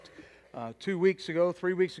2 weeks ago,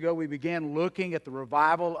 3 weeks ago, we began looking at the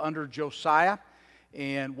revival under Josiah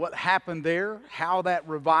and what happened there, how that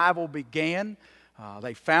revival began.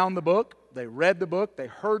 They found the book, they read the book, they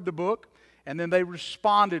heard the book, and then they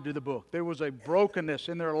responded to the book. There was a brokenness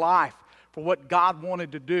in their life for what God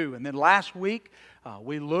wanted to do. And then last week,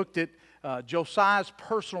 we looked at Josiah's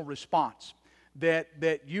personal response.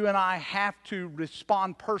 That you and I have to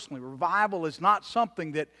respond personally. Revival is not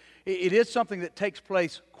something that, it is something that takes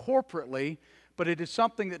place corporately, but it is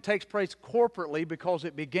something that takes place corporately because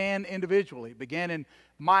it began individually. It began in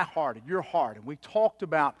my heart, in your heart. And we talked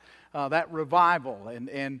about that revival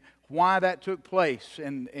and why that took place.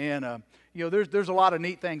 And you know, there's a lot of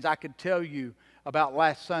neat things I could tell you about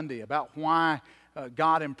last Sunday, about why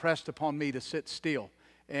God impressed upon me to sit still.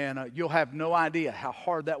 And you'll have no idea how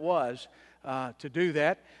hard that was to do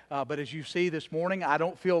that. But as you see this morning, I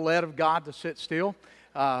don't feel led of God to sit still.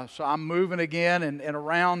 So I'm moving again and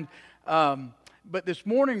around. But this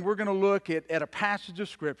morning we're going to look at a passage of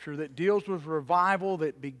Scripture that deals with revival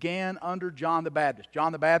that began under John the Baptist.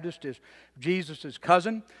 John the Baptist is Jesus'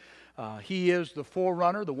 cousin. He is the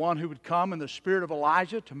forerunner, the one who would come in the spirit of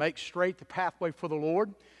Elijah to make straight the pathway for the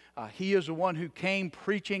Lord. He is the one who came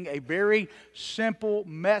preaching a very simple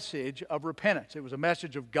message of repentance. It was a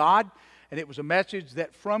message of God, and it was a message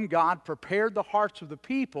that from God prepared the hearts of the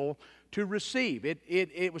people to receive.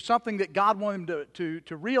 It was something that God wanted them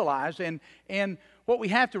to realize, and what we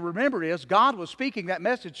have to remember is God was speaking that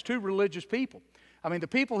message to religious people. I mean, the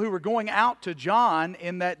people who were going out to John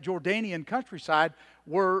in that Jordanian countryside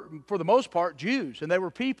were, for the most part, Jews. And they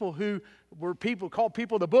were people who were called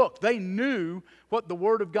people of the book. They knew what the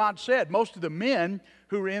Word of God said. Most of the men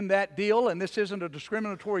who were in that deal, and this isn't a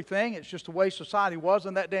discriminatory thing, it's just the way society was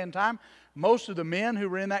in that day and time. Most of the men who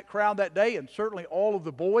were in that crowd that day, and certainly all of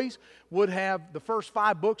the boys, would have the first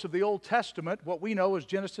 5 books of the Old Testament, what we know as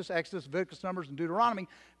Genesis, Exodus, Leviticus, Numbers, and Deuteronomy,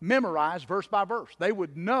 memorized verse by verse. They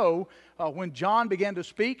would know when John began to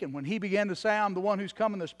speak and when he began to say, I'm the one who's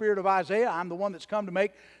come in the spirit of Isaiah, I'm the one that's come to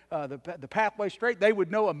make the pathway straight. They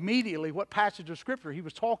would know immediately what passage of Scripture he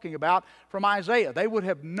was talking about from Isaiah. They would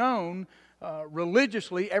have known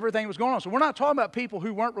religiously everything that was going on. So we're not talking about people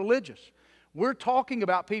who weren't religious. We're talking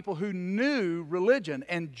about people who knew religion.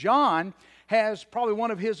 And John has probably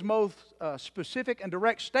one of his most specific and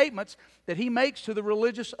direct statements that he makes to the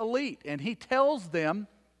religious elite. And he tells them,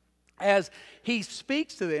 as he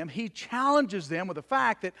speaks to them, he challenges them with the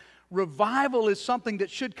fact that revival is something that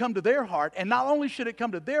should come to their heart. And not only should it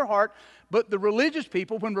come to their heart, but the religious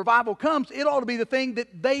people, when revival comes, it ought to be the thing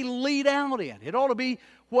that they lead out in. It ought to be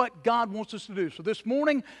what God wants us to do. So this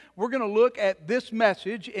morning, we're going to look at this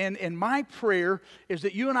message, and my prayer is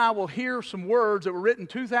that you and I will hear some words that were written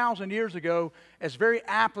 2,000 years ago as very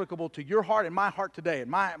applicable to your heart and my heart today. And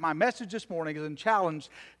my message this morning is to challenge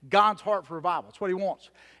God's heart for revival. That's what He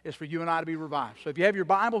wants, is for you and I to be revived. So if you have your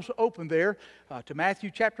Bibles open there to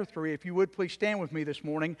Matthew chapter 3, if you would please stand with me this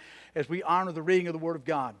morning as we honor the reading of the Word of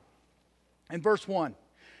God. In verse 1,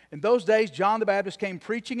 in those days John the Baptist came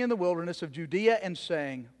preaching in the wilderness of Judea and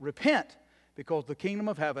saying, Repent, because the kingdom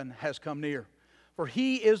of heaven has come near. For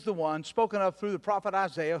he is the one spoken of through the prophet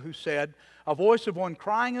Isaiah, who said, A voice of one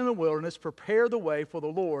crying in the wilderness, Prepare the way for the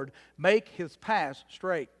Lord, make His paths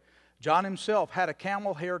straight. John himself had a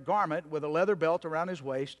camel hair garment with a leather belt around his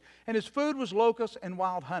waist, and his food was locusts and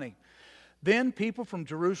wild honey. Then people from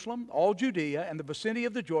Jerusalem, all Judea, and the vicinity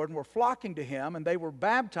of the Jordan were flocking to him, and they were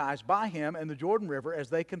baptized by him in the Jordan River as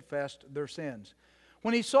they confessed their sins.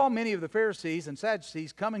 When he saw many of the Pharisees and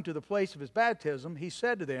Sadducees coming to the place of his baptism, he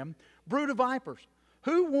said to them, Brood of vipers,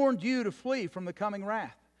 who warned you to flee from the coming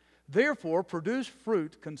wrath? Therefore produce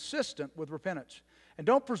fruit consistent with repentance. And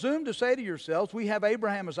don't presume to say to yourselves, We have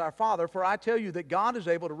Abraham as our father, for I tell you that God is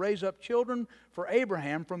able to raise up children for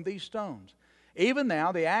Abraham from these stones. Even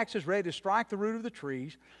now the axe is ready to strike the root of the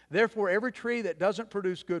trees. Therefore every tree that doesn't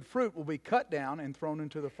produce good fruit will be cut down and thrown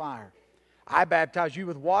into the fire. I baptize you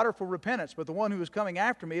with water for repentance, but the one who is coming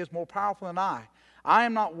after me is more powerful than I. I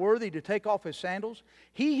am not worthy to take off his sandals.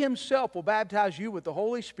 He himself will baptize you with the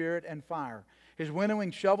Holy Spirit and fire. His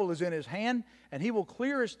winnowing shovel is in his hand, and he will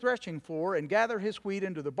clear his threshing floor and gather his wheat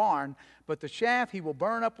into the barn, but the chaff he will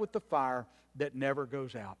burn up with the fire that never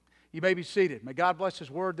goes out. You may be seated. May God bless His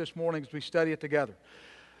Word this morning as we study it together.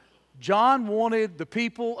 John wanted the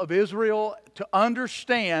people of Israel to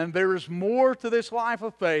understand there is more to this life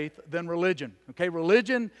of faith than religion. Okay,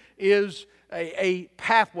 religion is a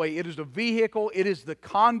pathway. It is a vehicle. It is the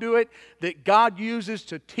conduit that God uses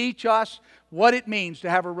to teach us what it means to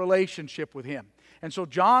have a relationship with Him. And so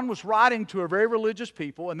John was writing to a very religious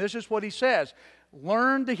people, and this is what he says.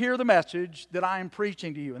 Learn to hear the message that I am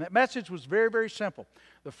preaching to you. And that message was very, very simple.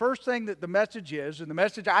 The first thing that the message is, and the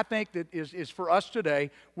message I think that is for us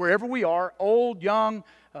today, wherever we are, old, young,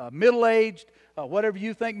 middle-aged, whatever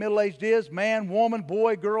you think middle-aged is, man, woman,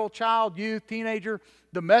 boy, girl, child, youth, teenager,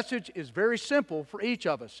 the message is very simple for each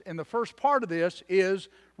of us. And the first part of this is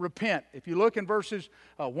repent. If you look in verses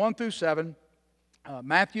 1 through 7,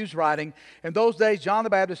 Matthew's writing, in those days John the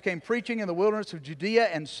Baptist came preaching in the wilderness of Judea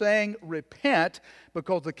and saying, repent,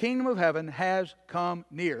 because the kingdom of heaven has come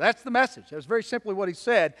near. That's the message. That's very simply what he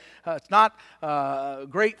said. It's not a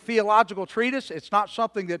great theological treatise. It's not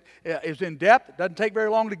something that is in depth. It doesn't take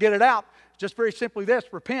very long to get it out. It's just very simply this,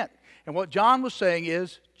 repent. And what John was saying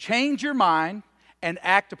is, change your mind and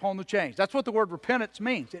act upon the change. That's what the word repentance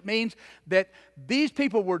means. It means that these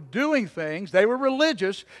people were doing things, they were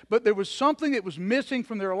religious, but there was something that was missing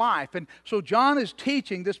from their life. And so John is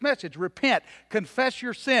teaching this message, repent, confess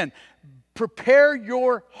your sin, prepare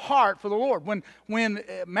your heart for the Lord. When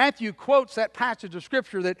Matthew quotes that passage of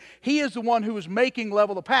Scripture that he is the one who is making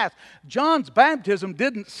level the path, John's baptism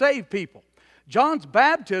didn't save people. John's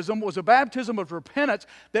baptism was a baptism of repentance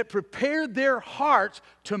that prepared their hearts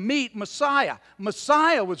to meet Messiah.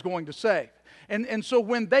 Messiah was going to save. And so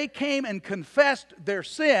when they came and confessed their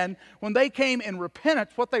sin, when they came in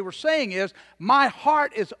repentance, what they were saying is, my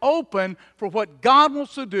heart is open for what God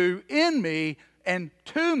wants to do in me and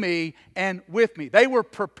to me and with me. They were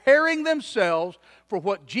preparing themselves for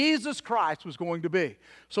what Jesus Christ was going to be.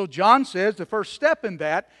 So John says the first step in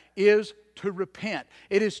that is to repent.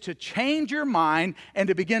 It is to change your mind and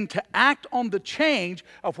to begin to act on the change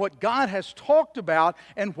of what God has talked about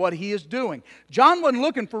and what He is doing. John wasn't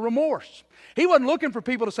looking for remorse. He wasn't looking for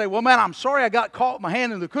people to say, well, man, I'm sorry I got caught with my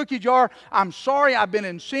hand in the cookie jar. I'm sorry I've been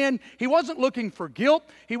in sin. He wasn't looking for guilt.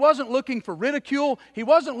 He wasn't looking for ridicule. He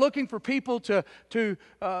wasn't looking for people to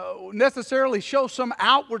necessarily show some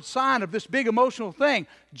outward sign of this big emotional thing.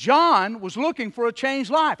 John was looking for a changed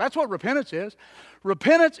life. That's what repentance is.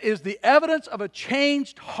 Repentance is the evidence of a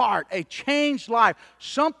changed heart, a changed life,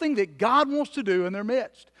 something that God wants to do in their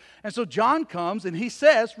midst. And so John comes and he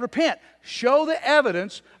says, repent, show the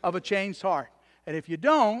evidence of a changed heart. And if you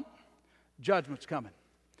don't, judgment's coming.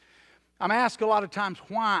 I'm asked a lot of times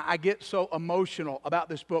why I get so emotional about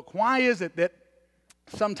this book. Why is it that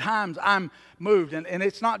sometimes I'm moved, and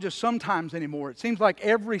it's not just sometimes anymore. It seems like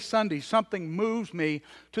every Sunday something moves me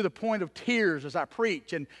to the point of tears as I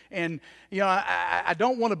preach. And you know, I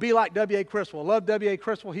don't want to be like W.A. Criswell. I love W.A.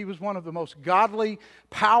 Criswell. He was one of the most godly,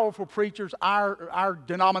 powerful preachers our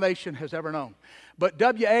denomination has ever known. But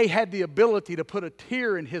W.A. had the ability to put a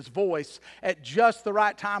tear in his voice at just the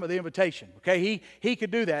right time of the invitation. Okay, he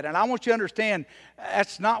could do that, and I want you to understand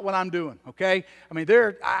that's not what I'm doing. Okay, I mean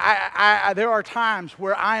there are times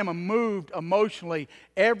where I am moved emotionally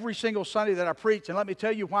every single Sunday that I preach, and let me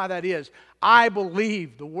tell you why that is. I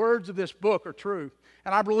believe the words of this book are true.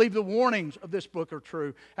 And I believe the warnings of this book are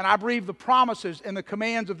true. And I believe the promises and the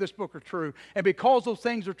commands of this book are true. And because those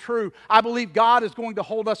things are true, I believe God is going to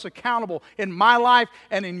hold us accountable in my life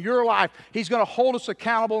and in your life. He's going to hold us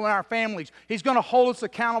accountable in our families. He's going to hold us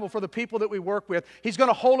accountable for the people that we work with. He's going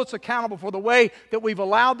to hold us accountable for the way that we've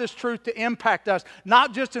allowed this truth to impact us,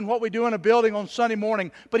 not just in what we do in a building on Sunday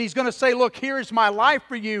morning, but He's going to say, look, here is my life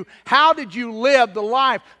for you. How did you live the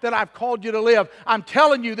life that I've called you to live? I'm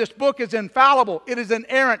telling you, this book is infallible. It is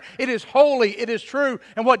inerrant. It is holy. It is true.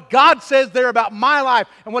 And what God says there about my life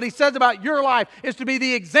and what He says about your life is to be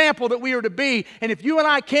the example that we are to be. And if you and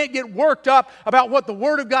I can't get worked up about what the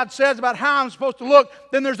Word of God says about how I'm supposed to look,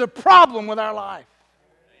 then there's a problem with our life.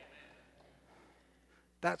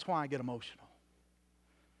 That's why I get emotional.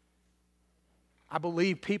 I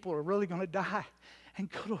believe people are really going to die and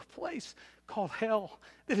go to a place called hell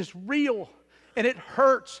that is real. And it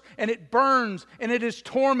hurts, and it burns, and it is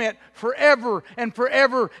torment forever and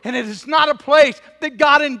forever. And it is not a place that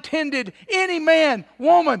God intended any man,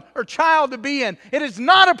 woman, or child to be in. It is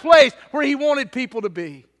not a place where He wanted people to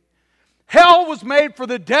be. Hell was made for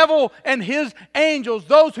the devil and his angels,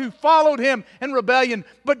 those who followed him in rebellion.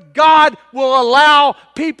 But God will allow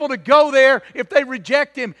people to go there if they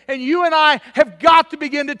reject Him. And you and I have got to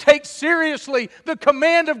begin to take seriously the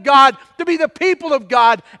command of God to be the people of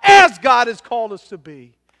God as God has called us to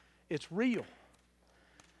be. It's real.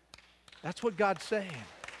 That's what God's saying.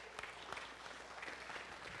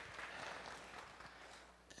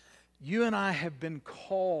 You and I have been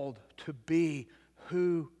called to be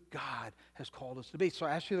who God has called us to be. So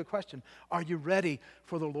I ask you the question, are you ready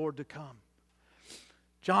for the Lord to come?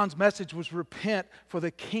 John's message was repent, for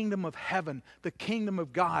the kingdom of heaven, the kingdom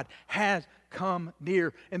of God has come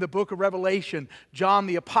near. In the book of Revelation, John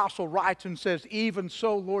the apostle writes and says, even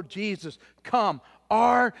so, Lord Jesus, come.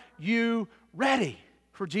 Are you ready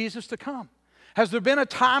for Jesus to come? Has there been a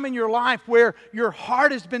time in your life where your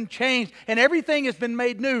heart has been changed and everything has been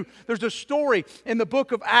made new? There's a story in the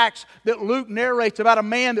book of Acts that Luke narrates about a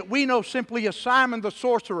man that we know simply as Simon the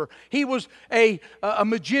sorcerer. He was a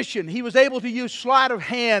magician. He was able to use sleight of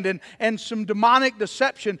hand and some demonic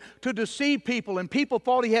deception to deceive people. And people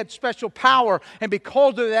thought he had special power. And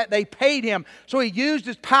because of that, they paid him. So he used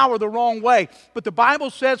his power the wrong way. But the Bible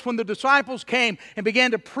says when the disciples came and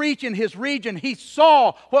began to preach in his region, he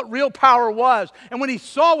saw what real power was. And when he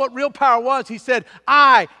saw what real power was, he said,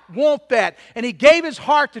 I want that. And he gave his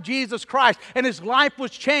heart to Jesus Christ, and his life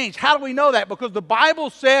was changed. How do we know that? Because the Bible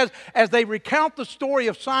says, as they recount the story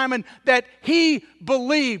of Simon, that he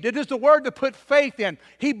believed. It is the word to put faith in.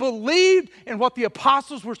 He believed in what the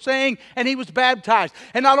apostles were saying, and he was baptized.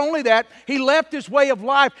 And not only that, he left his way of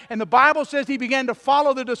life, and the Bible says he began to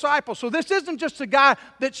follow the disciples. So this isn't just a guy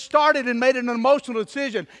that started and made an emotional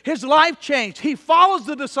decision. His life changed. He follows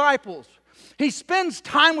the disciples. He spends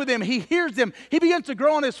time with them. He hears them. He begins to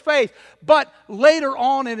grow in his faith. But later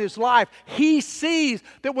on in his life, he sees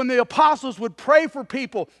that when the apostles would pray for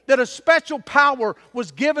people, that a special power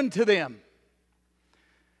was given to them.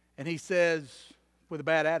 And he says, with a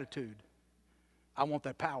bad attitude, I want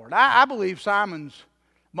that power. And I believe Simon's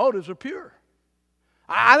motives are pure.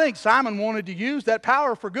 I think Simon wanted to use that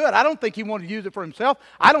power for good. I don't think he wanted to use it for himself.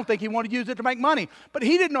 I don't think he wanted to use it to make money. But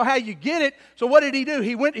he didn't know how you get it. So what did he do?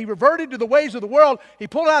 He reverted to the ways of the world. He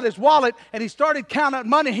pulled out his wallet and he started counting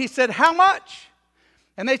money. He said, how much?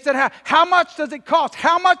 And they said, how much does it cost?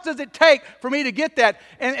 How much does it take for me to get that?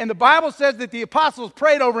 And the Bible says that the apostles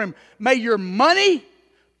prayed over him, may your money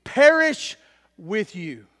perish with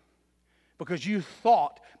you, because you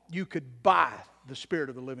thought you could buy the Spirit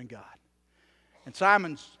of the living God. And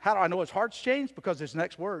Simon's, how do I know his heart's changed? Because his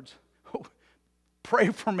next words, pray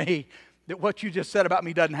for me that what you just said about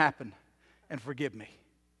me doesn't happen, and forgive me.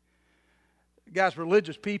 Guys,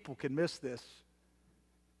 religious people can miss this.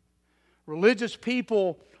 Religious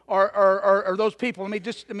people are those people.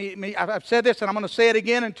 I've said this, and I'm going to say it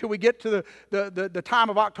again until we get to the time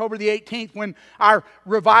of October the 18th when our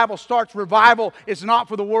revival starts. Revival is not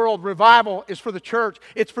for the world. Revival is for the church.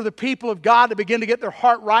 It's for the people of God to begin to get their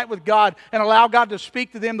heart right with God and allow God to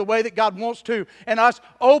speak to them the way that God wants to, and us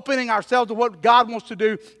opening ourselves to what God wants to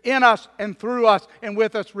do in us and through us and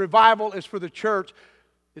with us. Revival is for the church.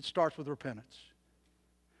 It starts with repentance.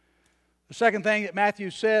 The second thing that Matthew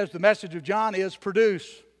says, the message of John, is produce.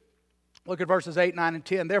 Look at verses 8, 9, and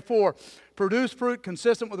 10. Therefore, produce fruit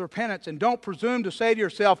consistent with repentance, and don't presume to say to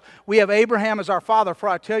yourself, we have Abraham as our father, for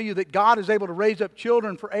I tell you that God is able to raise up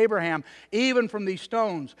children for Abraham, even from these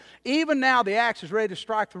stones. Even now the axe is ready to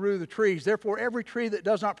strike the root of the trees. Therefore, every tree that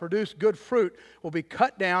does not produce good fruit will be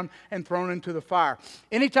cut down and thrown into the fire.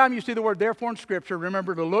 Anytime you see the word therefore in Scripture,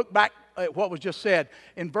 remember to look back at what was just said.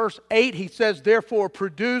 In verse 8, he says, therefore,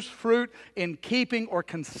 produce fruit in keeping or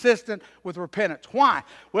consistent with repentance. Why?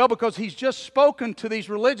 Well, because he's just spoken to these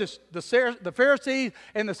religious, the Pharisees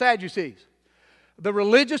and the Sadducees. The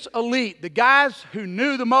religious elite, the guys who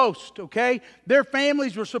knew the most, okay? Their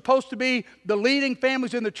families were supposed to be the leading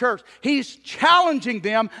families in the church. He's challenging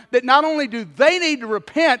them that not only do they need to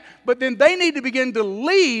repent, but then they need to begin to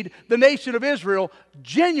lead the nation of Israel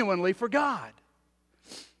genuinely for God.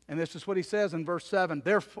 And this is what he says in verse 7.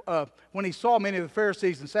 When he saw many of the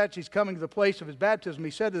Pharisees and Sadducees coming to the place of his baptism,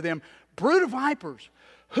 he said to them, brood of vipers,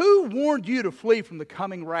 who warned you to flee from the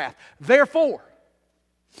coming wrath? Therefore,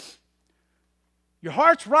 your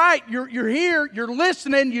heart's right, you're here, you're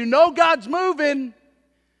listening, you know God's moving.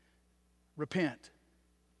 Repent.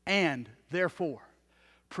 And therefore,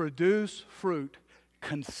 produce fruit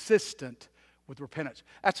consistent with repentance.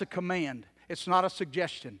 That's a command. It's not a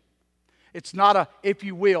suggestion. It's not a if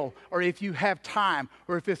you will, or if you have time,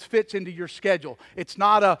 or if this fits into your schedule. It's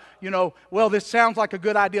not a, well, this sounds like a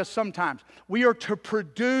good idea sometimes. We are to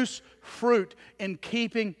produce fruit in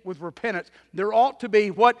keeping with repentance. There ought to be,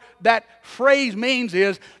 what that phrase means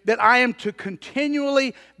is that I am to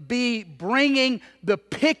continually be bringing the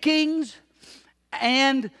pickings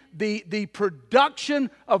and the production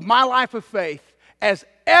of my life of faith as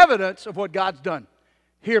evidence of what God's done.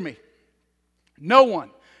 Hear me. No one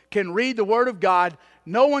can read the Word of God.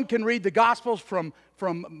 No one can read the Gospels from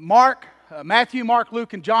Mark, Matthew, Mark,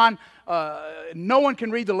 Luke, and John. No one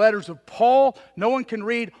can read the letters of Paul. No one can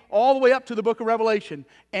read all the way up to the book of Revelation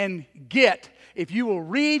and get, if you will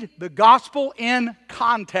read the Gospel in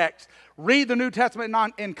context, read the New Testament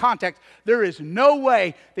in context, there is no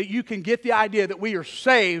way that you can get the idea that we are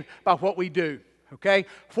saved by what we do. Okay?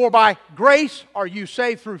 For by grace are you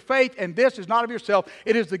saved through faith, and this is not of yourself.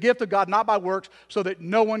 It is the gift of God, not by works, so that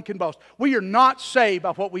no one can boast. We are not saved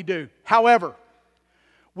by what we do. However,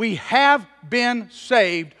 We have been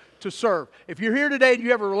saved to serve. If you're here today and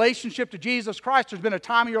you have a relationship to Jesus Christ, there's been a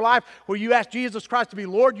time in your life where you asked Jesus Christ to be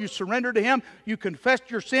Lord, you surrendered to Him, you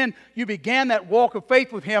confessed your sin, you began that walk of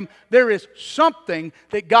faith with Him, there is something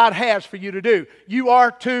that God has for you to do. You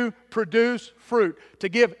are to produce fruit, to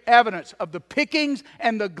give evidence of the pickings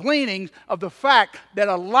and the gleanings of the fact that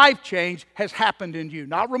a life change has happened in you.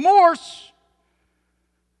 Not remorse,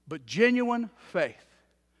 but genuine faith.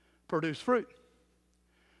 Produce fruit.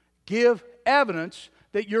 Give evidence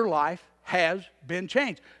that your life has been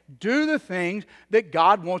changed. Do the things that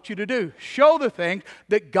God wants you to do. Show the things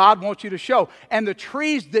that God wants you to show. And the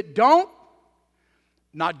trees that don't,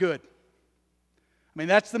 not good. I mean,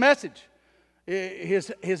 that's the message.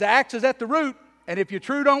 His axe is at the root, and if your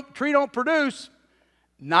tree don't produce,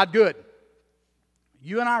 not good.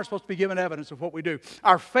 You and I are supposed to be given evidence of what we do.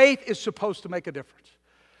 Our faith is supposed to make a difference.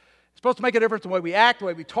 It's supposed to make a difference in the way we act, the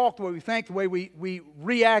way we talk, the way we think, the way we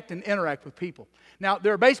react and interact with people. Now,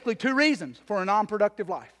 there are basically two reasons for a non-productive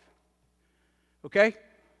life. Okay?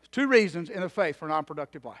 Two reasons in the faith for a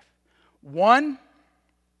non-productive life. One,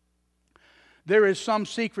 there is some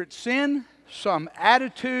secret sin, some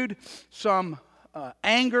attitude, some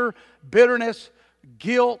anger, bitterness,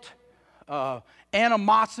 guilt,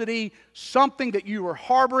 animosity, something that you are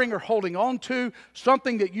harboring or holding on to,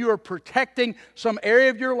 something that you are protecting, some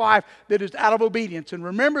area of your life that is out of obedience. And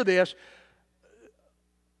remember this,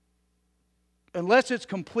 unless it's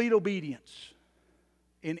complete obedience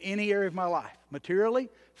in any area of my life, materially,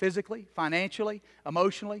 physically, financially,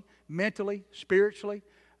 emotionally, mentally, spiritually,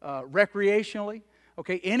 recreationally,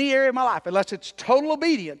 okay, any area of my life, unless it's total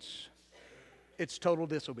obedience, it's total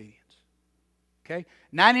disobedience. Okay?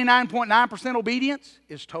 99.9% obedience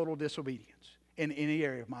is total disobedience in any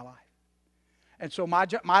area of my life. And so my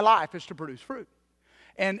life is to produce fruit.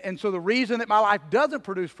 And so the reason that my life doesn't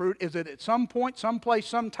produce fruit is that at some point, someplace,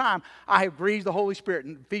 sometime, I have grieved the Holy Spirit.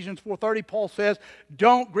 In Ephesians 4:30, Paul says,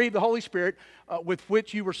 don't grieve the Holy Spirit with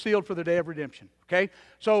which you were sealed for the day of redemption. Okay?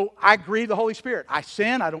 So I grieve the Holy Spirit. I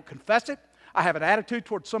sin. I don't confess it. I have an attitude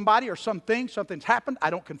towards somebody or something. Something's happened. I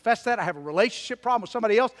don't confess that. I have a relationship problem with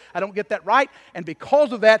somebody else. I don't get that right. And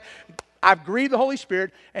because of that, I've grieved the Holy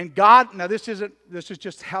Spirit. And God, now this is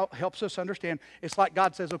just how helps us understand. It's like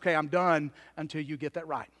God says, okay, I'm done until you get that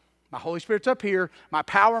right. My Holy Spirit's up here. My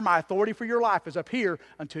power, my authority for your life is up here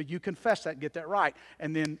until you confess that and get that right.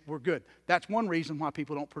 And then we're good. That's one reason why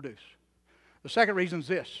people don't produce. The second reason is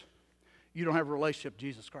this. You don't have a relationship with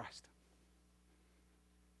Jesus Christ.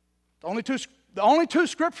 The only two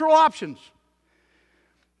scriptural options.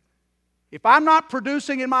 If I'm not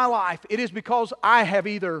producing in my life, it is because I have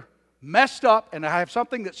either messed up and I have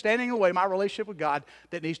something that's standing in the way of my relationship with God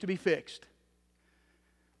that needs to be fixed,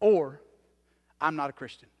 or I'm not a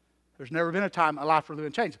Christian. There's never been a time in my life where there's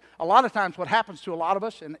been change. A lot of times what happens to a lot of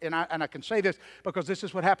us, and I can say this because this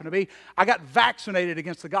is what happened to me, I got vaccinated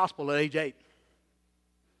against the gospel at age 8.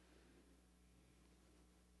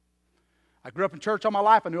 I grew up in church all my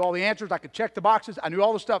life. I knew all the answers. I could check the boxes. I knew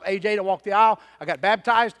all the stuff. Age 8, I walked the aisle. I got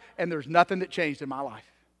baptized, and there's nothing that changed in my life.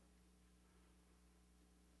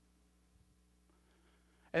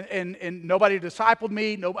 And nobody discipled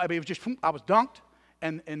me. Nobody, it was just, I was dunked,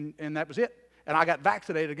 and that was it. And I got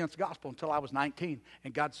vaccinated against the gospel until I was 19.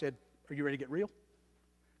 And God said, are you ready to get real?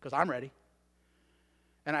 Because I'm ready.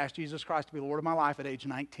 And I asked Jesus Christ to be the Lord of my life at age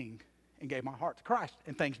 19 and gave my heart to Christ.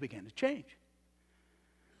 And things began to change.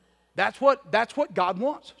 That's what God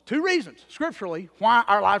wants. Two reasons, scripturally, why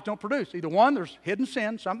our lives don't produce. Either one, there's hidden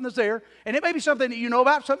sin, something that's there, and it may be something that you know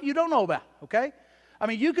about, something you don't know about, okay? I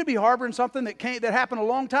mean, you could be harboring something that happened a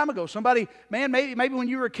long time ago. Somebody, man, maybe when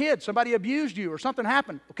you were a kid, somebody abused you or something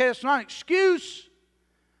happened. Okay, it's not an excuse.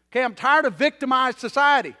 Okay, I'm tired of victimized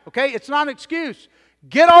society. Okay, it's not an excuse.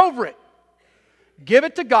 Get over it. Give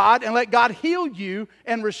it to God and let God heal you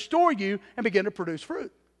and restore you and begin to produce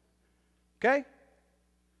fruit. Okay?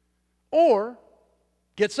 Or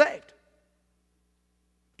get saved.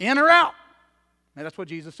 In or out. And that's what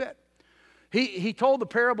Jesus said. He told the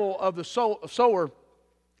parable of the sower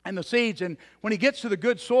and the seeds, and when he gets to the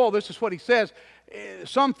good soil, this is what he says.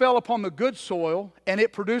 Some fell upon the good soil, and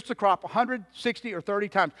it produced the crop 160 or 30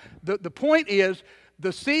 times. The point is,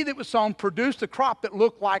 the seed that was sown produced a crop that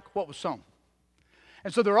looked like what was sown.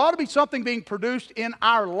 And so there ought to be something being produced in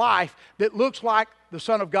our life that looks like the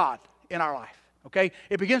Son of God in our life. Okay?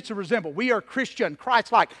 It begins to resemble. We are Christian,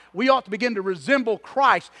 Christ-like. We ought to begin to resemble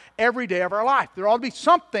Christ every day of our life. There ought to be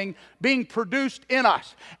something being produced in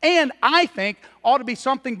us. And I think ought to be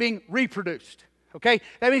something being reproduced. Okay?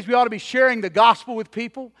 That means we ought to be sharing the gospel with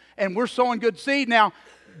people, and we're sowing good seed. Now,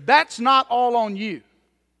 that's not all on you.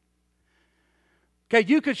 Okay,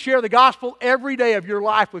 you could share the gospel every day of your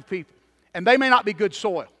life with people, and they may not be good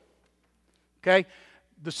soil. Okay?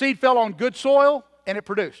 The seed fell on good soil, and it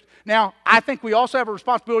produced. Now, I think we also have a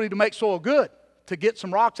responsibility to make soil good, to get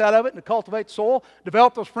some rocks out of it and to cultivate the soil,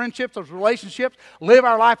 develop those friendships, those relationships, live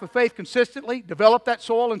our life of faith consistently, develop that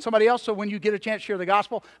soil in somebody else so when you get a chance to share the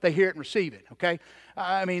gospel, they hear it and receive it, okay?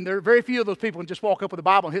 I mean, there are very few of those people who just walk up with the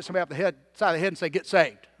Bible and hit somebody up the side of the head and say, get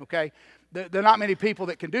saved, okay? There are not many people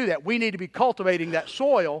that can do that. We need to be cultivating that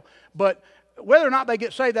soil, but whether or not they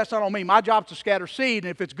get saved, that's not on me. My job is to scatter seed,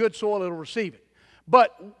 and if it's good soil, it'll receive it.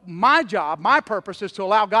 But my job, my purpose is to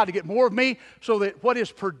allow God to get more of me so that what is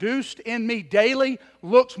produced in me daily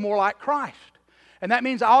looks more like Christ. And that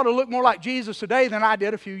means I ought to look more like Jesus today than I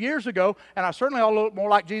did a few years ago, and I certainly ought to look more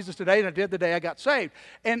like Jesus today than I did the day I got saved.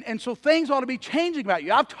 And so things ought to be changing about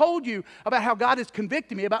you. I've told you about how God is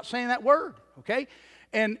convicting me about saying that word, okay?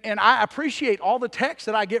 And I appreciate all the texts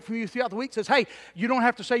that I get from you throughout the week that says, hey, you don't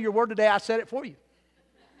have to say your word today, I said it for you.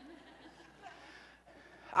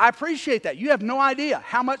 I appreciate that. You have no idea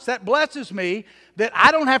how much that blesses me that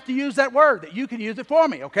I don't have to use that word, that you can use it for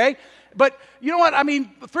me, okay? But you know what? I mean,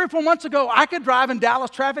 3 or 4 months ago, I could drive in Dallas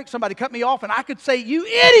traffic, somebody cut me off, and I could say, you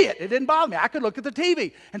idiot! It didn't bother me. I could look at the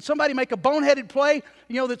TV, and somebody make a boneheaded play,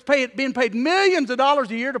 you know, that's being paid millions of dollars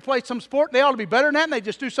a year to play some sport. They ought to be better than that, and they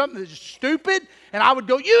just do something that's just stupid, and I would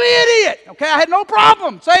go, you idiot! Okay, I had no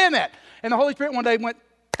problem saying that. And the Holy Spirit one day went,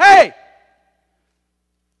 hey!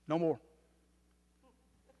 No more.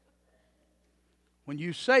 When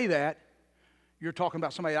you say that, you're talking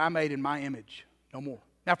about somebody I made in my image. No more.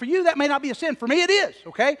 Now, for you, that may not be a sin. For me, it is,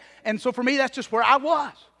 okay? And so for me, that's just where I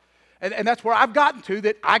was. And that's where I've gotten to,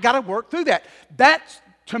 that I got to work through that. That's,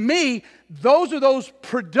 to me, those are those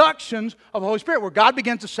productions of the Holy Spirit where God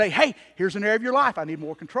begins to say, hey, here's an area of your life I need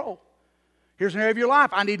more control. Here's an area of your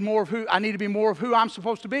life I need to be more of who I'm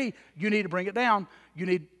supposed to be. You need to bring it down. You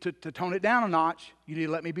need to tone it down a notch. You need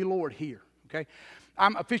to let me be Lord here, okay?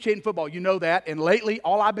 I'm officiating football, you know that, and lately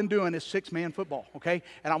all I've been doing is six-man football, okay?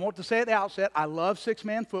 And I want to say at the outset, I love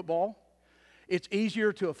six-man football. It's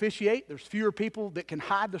easier to officiate. There's fewer people that can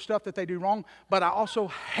hide the stuff that they do wrong, but I also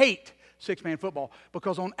hate six-man football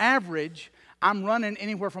because on average, I'm running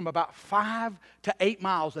anywhere from about 5 to 8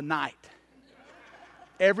 miles a night.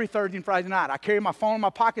 Every Thursday and Friday night. I carry my phone in my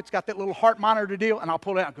pocket, it's got that little heart monitor deal, and I'll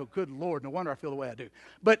pull it out and go, good Lord, no wonder I feel the way I do.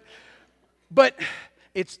 But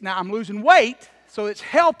it's, now I'm losing weight, so it's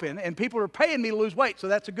helping, and people are paying me to lose weight, so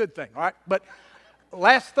that's a good thing, all right? But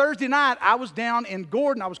last Thursday night, I was down in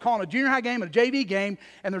Gordon. I was calling a junior high game and a JV game,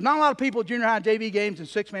 and there's not a lot of people at junior high and JV games and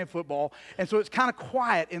six-man football, and so it's kind of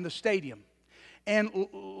quiet in the stadium.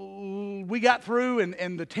 And we got through,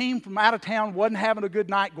 and the team from out of town wasn't having a good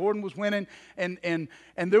night. Gordon was winning, and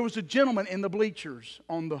there was a gentleman in the bleachers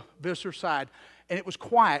on the visitor side, and it was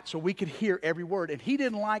quiet, so we could hear every word, and he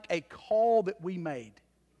didn't like a call that we made.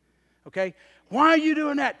 Okay? Why are you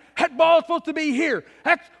doing that? That ball's supposed to be here.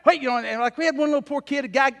 Wait, you know, and like we had one little poor kid, a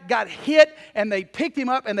guy got hit, and they picked him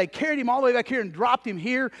up, and they carried him all the way back here and dropped him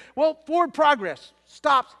here. Well, forward progress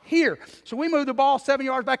stops here. So we moved the ball 7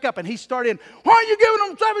 yards back up, and he started in, why are you giving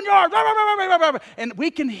them 7 yards? And we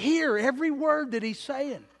can hear every word that he's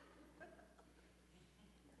saying.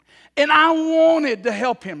 And I wanted to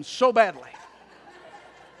help him so badly.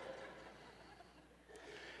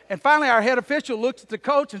 And finally, our head official looks at the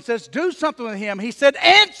coach and says, do something with him. He said,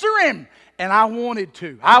 answer him. And I wanted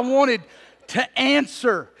to. I wanted to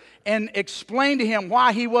answer and explain to him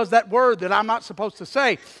why he was that word that I'm not supposed to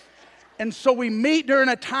say. And so we meet during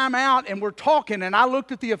a timeout, and we're talking. And I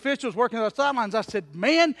looked at the officials working on the sidelines. I said,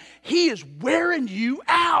 man, he is wearing you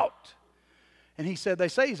out. And he said, they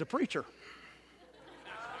say he's a preacher.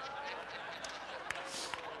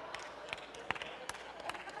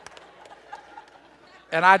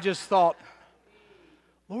 And I just thought,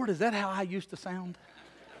 Lord, is that how I used to sound?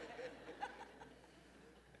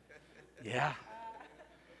 Yeah.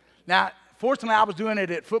 Now, fortunately, I was doing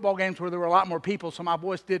it at football games where there were a lot more people, so my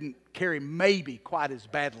voice didn't carry when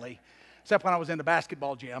I was in the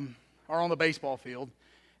basketball gym or on the baseball field.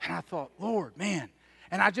 And I thought, Lord, man.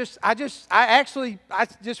 And when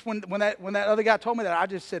that other guy told me that, I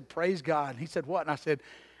just said, praise God. And he said, what? And I said,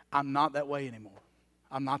 I'm not that way anymore.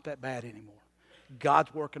 I'm not that bad anymore.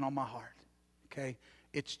 God's working on my heart, okay?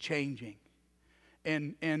 It's changing.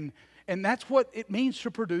 And that's what it means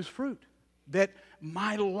to produce fruit, that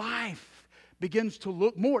my life begins to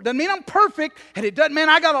look more. Doesn't mean I'm perfect, and it doesn't mean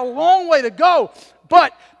I got a long way to go,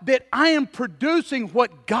 but that I am producing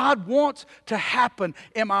what God wants to happen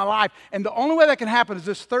in my life. And the only way that can happen is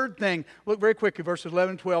this third thing. Look very quickly, verses 11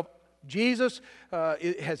 and 12. Jesus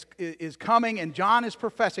is coming, and John is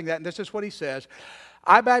professing that, and this is what he says.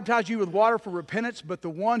 I baptize you with water for repentance, but the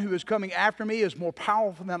one who is coming after me is more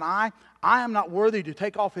powerful than I. I am not worthy to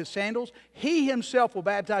take off his sandals. He himself will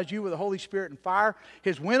baptize you with the Holy Spirit and fire.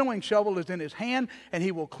 His winnowing shovel is in his hand, and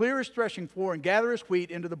he will clear his threshing floor and gather his wheat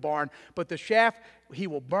into the barn. But the chaff he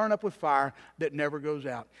will burn up with fire that never goes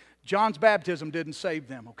out. John's baptism didn't save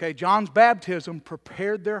them, okay? John's baptism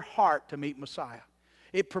prepared their heart to meet Messiah.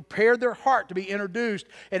 It prepared their heart to be introduced,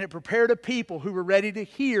 and it prepared a people who were ready to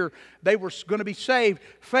hear they were going to be saved.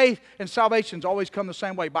 Faith and salvation's always come the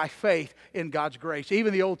same way, by faith in God's grace.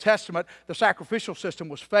 Even the Old Testament, the sacrificial system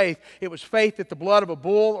was faith. It was faith that the blood of a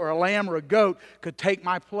bull or a lamb or a goat could take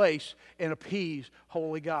my place and appease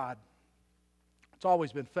holy God. It's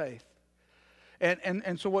always been faith.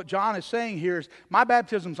 And so what John is saying here is, my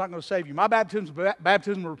baptism is not going to save you. My baptism is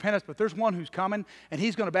baptism of repentance, but there's one who's coming, and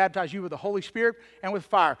he's going to baptize you with the Holy Spirit and with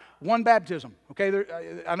fire. One baptism. Okay,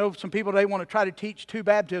 I know some people today want to try to teach two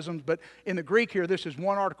baptisms, but in the Greek here, this is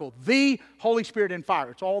one article. The Holy Spirit and fire.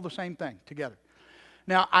 It's all the same thing together.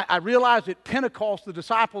 Now, I realize at Pentecost, the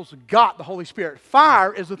disciples got the Holy Spirit.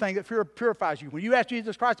 Fire is the thing that purifies you. When you ask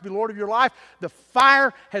Jesus Christ to be Lord of your life, the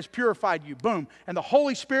fire has purified you. Boom. And the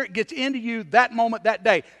Holy Spirit gets into you that moment, that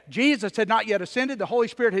day. Jesus had not yet ascended. The Holy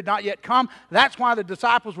Spirit had not yet come. That's why the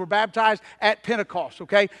disciples were baptized at Pentecost,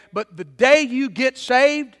 okay? But the day you get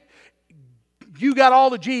saved, you got all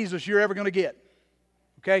the Jesus you're ever going to get,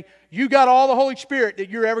 okay? You got all the Holy Spirit that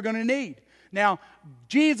you're ever going to need. Now,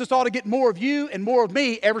 Jesus ought to get more of you and more of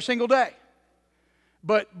me every single day.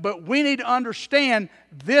 But we need to understand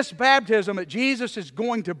this baptism that Jesus is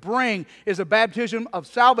going to bring is a baptism of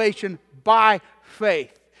salvation by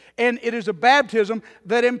faith. And it is a baptism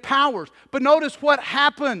that empowers. But notice what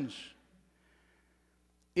happens.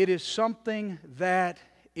 It is something that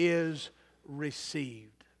is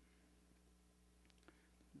received.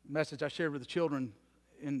 The message I shared with the children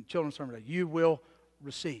in Children's Sermon Day. You will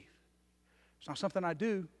receive. It's not something I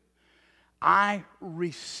do. I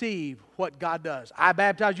receive what God does. I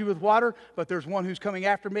baptize you with water, but there's one who's coming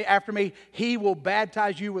after me. He will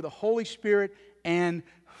baptize you with the Holy Spirit and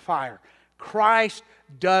fire. Christ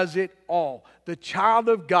does it all. The child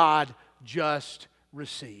of God just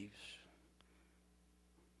receives.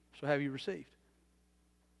 So have you received?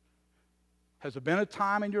 Has there been a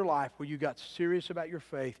time in your life where you got serious about your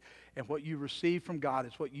faith and what you received from God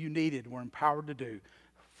is what you needed, were empowered to do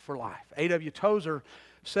for life? A.W. Tozer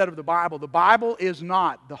said of the Bible is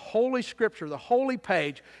not the Holy Scripture, the holy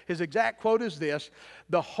page. His exact quote is this: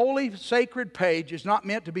 the holy sacred page is not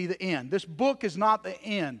meant to be the end. This book is not the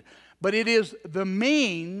end, but it is the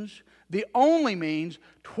means, the only means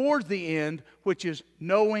towards the end, which is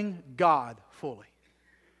knowing God fully.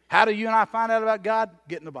 How do you and I find out about God?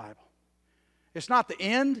 Get in the Bible. It's not the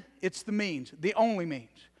end, it's the means, the only means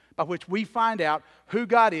by which we find out who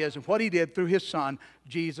God is and what He did through His Son,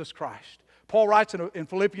 Jesus Christ. Paul writes in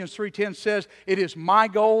Philippians 3:10 says, "It is my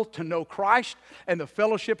goal to know Christ and the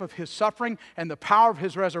fellowship of His suffering and the power of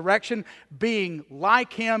His resurrection, being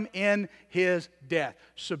like Him in His death."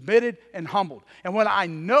 Submitted and humbled. And when I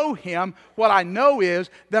know Him, what I know is,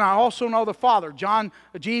 then I also know the Father.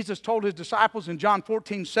 Jesus told His disciples in John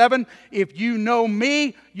 14:7, "If you know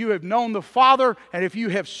me, you have known the Father, and if you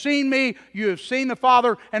have seen me, you have seen the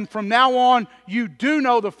Father, and from now on, you do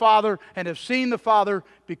know the Father and have seen the Father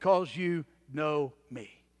because you know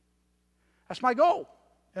me." That's my goal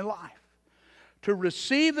in life. To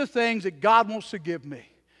receive the things that God wants to give me.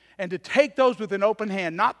 And to take those with an open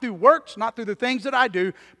hand. Not through works, not through the things that I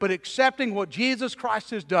do, but accepting what Jesus Christ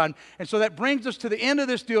has done. And so that brings us to the end of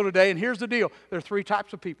this deal today. And here's the deal. There are three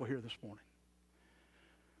types of people here this morning.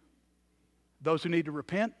 Those who need to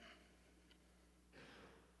repent.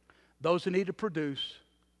 Those who need to produce.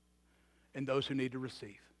 And those who need to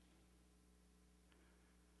receive.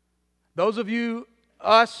 Those of you,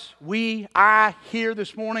 us, we, I, here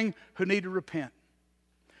this morning who need to repent.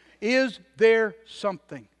 Is there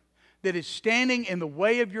something that is standing in the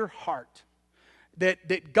way of your heart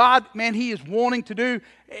that God, man, He is wanting to do?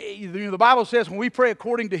 The Bible says when we pray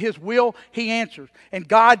according to His will, He answers. And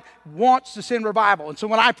God wants to send revival. And so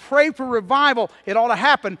when I pray for revival, it ought to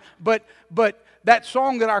happen. But that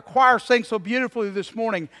song that our choir sang so beautifully this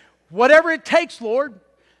morning, whatever it takes, Lord,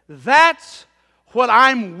 that's what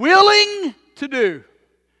I'm willing to do.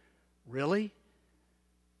 Really?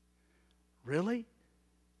 Really?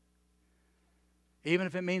 Even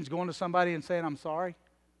if it means going to somebody and saying, "I'm sorry."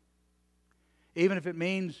 Even if it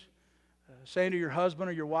means saying to your husband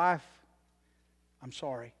or your wife, "I'm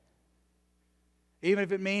sorry." Even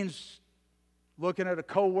if it means looking at a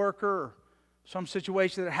coworker or some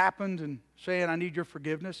situation that happened and saying, "I need your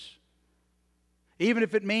forgiveness." Even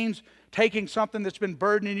if it means taking something that's been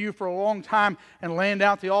burdening you for a long time and laying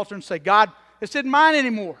down at the altar and say, God, this isn't mine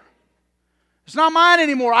anymore. It's not mine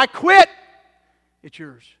anymore. I quit. It's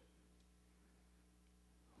yours.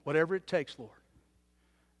 Whatever it takes, Lord.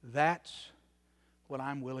 That's what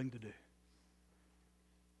I'm willing to do.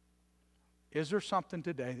 Is there something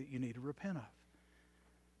today that you need to repent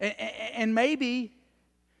of? And maybe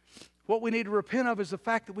what we need to repent of is the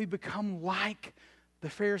fact that we become like the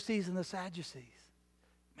Pharisees and the Sadducees.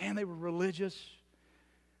 Man, they were religious,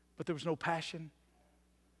 but there was no passion.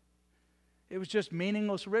 It was just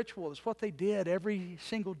meaningless ritual. It's what they did every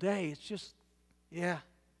single day. It's just, yeah.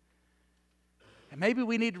 And maybe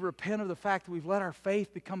we need to repent of the fact that we've let our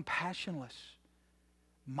faith become passionless,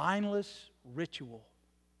 mindless ritual.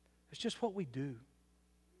 It's just what we do.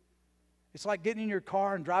 It's like getting in your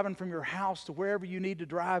car and driving from your house to wherever you need to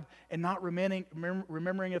drive and not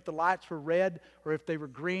remembering if the lights were red or if they were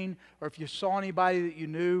green or if you saw anybody that you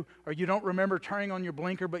knew, or you don't remember turning on your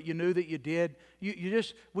blinker but you knew that you did.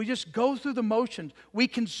 We just go through the motions. We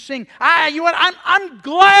can sing. You know what? I'm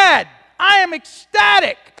glad. I am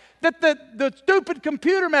ecstatic that the stupid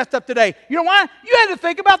computer messed up today. You know why? You had to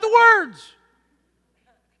think about the words.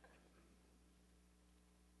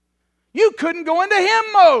 You couldn't go into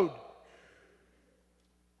hymn mode.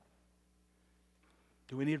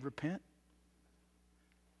 Do we need to repent?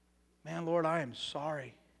 Man, Lord, I am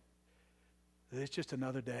sorry that it's just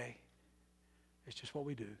another day. It's just what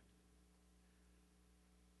we do.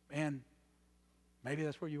 Man, maybe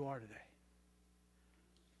that's where you are today.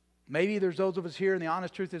 Maybe there's those of us here, and the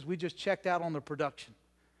honest truth is we just checked out on the production.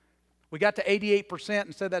 We got to 88%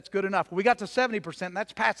 and said that's good enough. We got to 70% and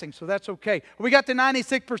that's passing, so that's okay. We got to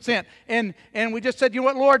 96% and we just said, you know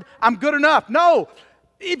what, Lord, I'm good enough. No,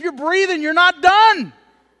 if you're breathing, you're not done.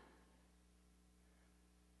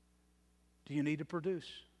 Do you need to produce?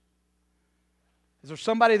 Is there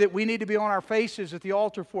somebody that we need to be on our faces at the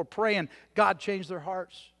altar for, praying, God, change their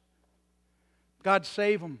hearts. God,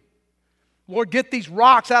 save them. Lord, get these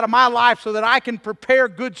rocks out of my life so that I can prepare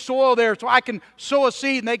good soil there, so I can sow a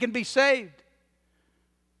seed and they can be saved.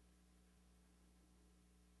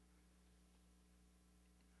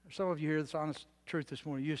 There's some of you here that's honest truth this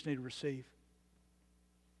morning. You just need to receive.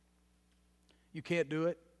 You can't do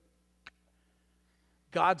it.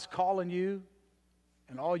 God's calling you,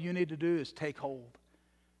 and all you need to do is take hold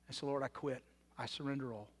and say, Lord, I quit. I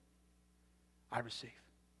surrender all. I receive.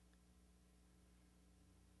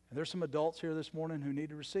 And there's some adults here this morning who need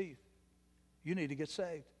to receive. You need to get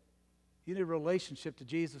saved. You need a relationship to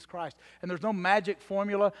Jesus Christ. And there's no magic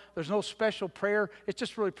formula. There's no special prayer. It's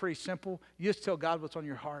just really pretty simple. You just tell God what's on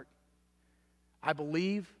your heart. I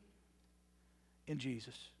believe in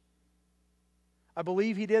Jesus. I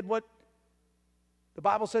believe He did what the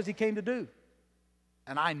Bible says He came to do.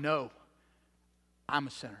 And I know I'm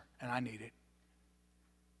a sinner and I need it.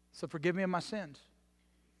 So forgive me of my sins.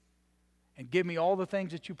 And give me all the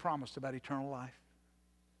things that you promised about eternal life.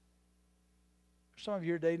 Some of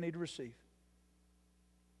you here today need to receive.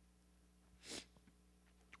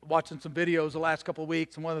 Watching some videos the last couple of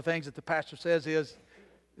weeks, and one of the things that the pastor says is,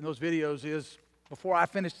 in those videos is, before I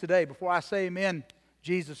finish today, before I say amen,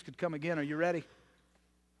 Jesus could come again. Are you ready?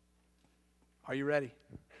 Are you ready?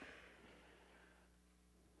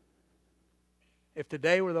 If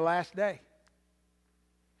today were the last day,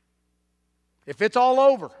 if it's all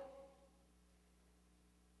over,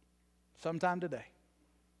 sometime today,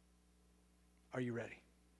 are you ready?